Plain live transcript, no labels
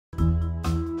Hundreds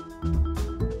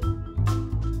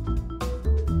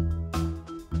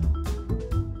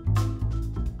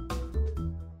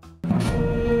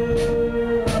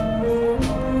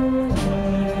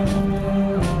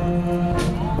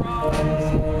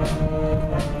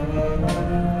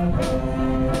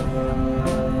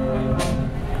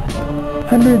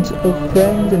of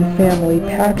friends and family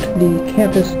packed the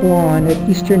campus lawn at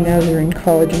Eastern Nazarene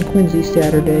College in Quincy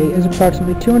Saturday as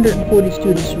approximately 240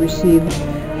 students received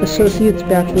associate's,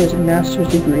 bachelor's, and master's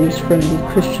degrees from the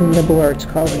Christian Liberal Arts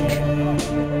College.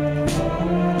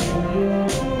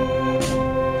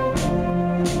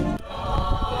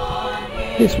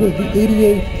 This was the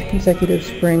 88th consecutive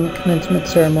spring commencement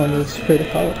ceremonies for the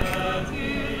college.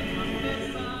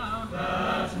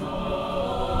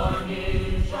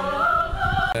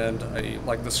 And I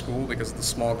like the school because of the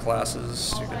small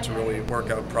classes. You get to really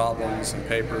work out problems and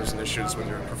papers and issues with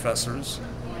your professors.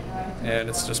 And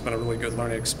it's just been a really good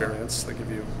learning experience. They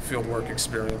give you fieldwork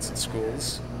experience in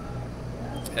schools.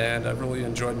 And I've really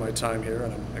enjoyed my time here,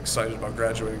 and I'm excited about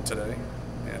graduating today.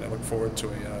 And I look forward to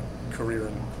a career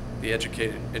in the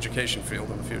education field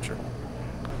in the future.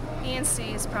 E&C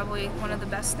is probably one of the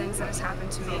best things that has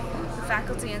happened to me. The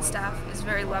faculty and staff is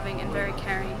very loving and very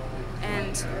caring.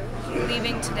 And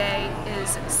leaving today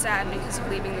is sad because of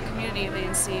leaving the community of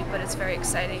E&C, but it's very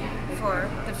exciting for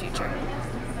the future.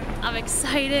 I'm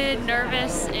excited,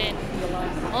 nervous, and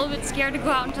a little bit scared to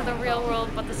go out into the real world,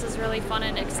 but this is really fun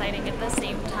and exciting at the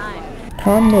same time.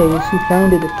 Tom Mays, who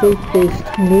founded a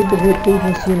faith-based neighborhood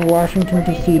agency in Washington,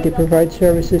 D.C. to provide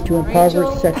services to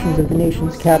impoverished sections of the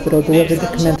nation's capital, delivered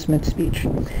the commencement speech.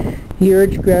 He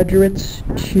urged graduates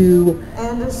to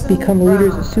become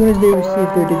leaders as soon as they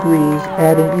receive their degrees,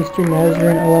 adding Eastern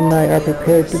Nazarene alumni are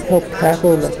prepared to help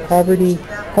tackle the poverty,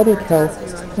 public health,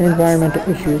 and environmental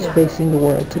issues facing the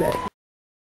world today.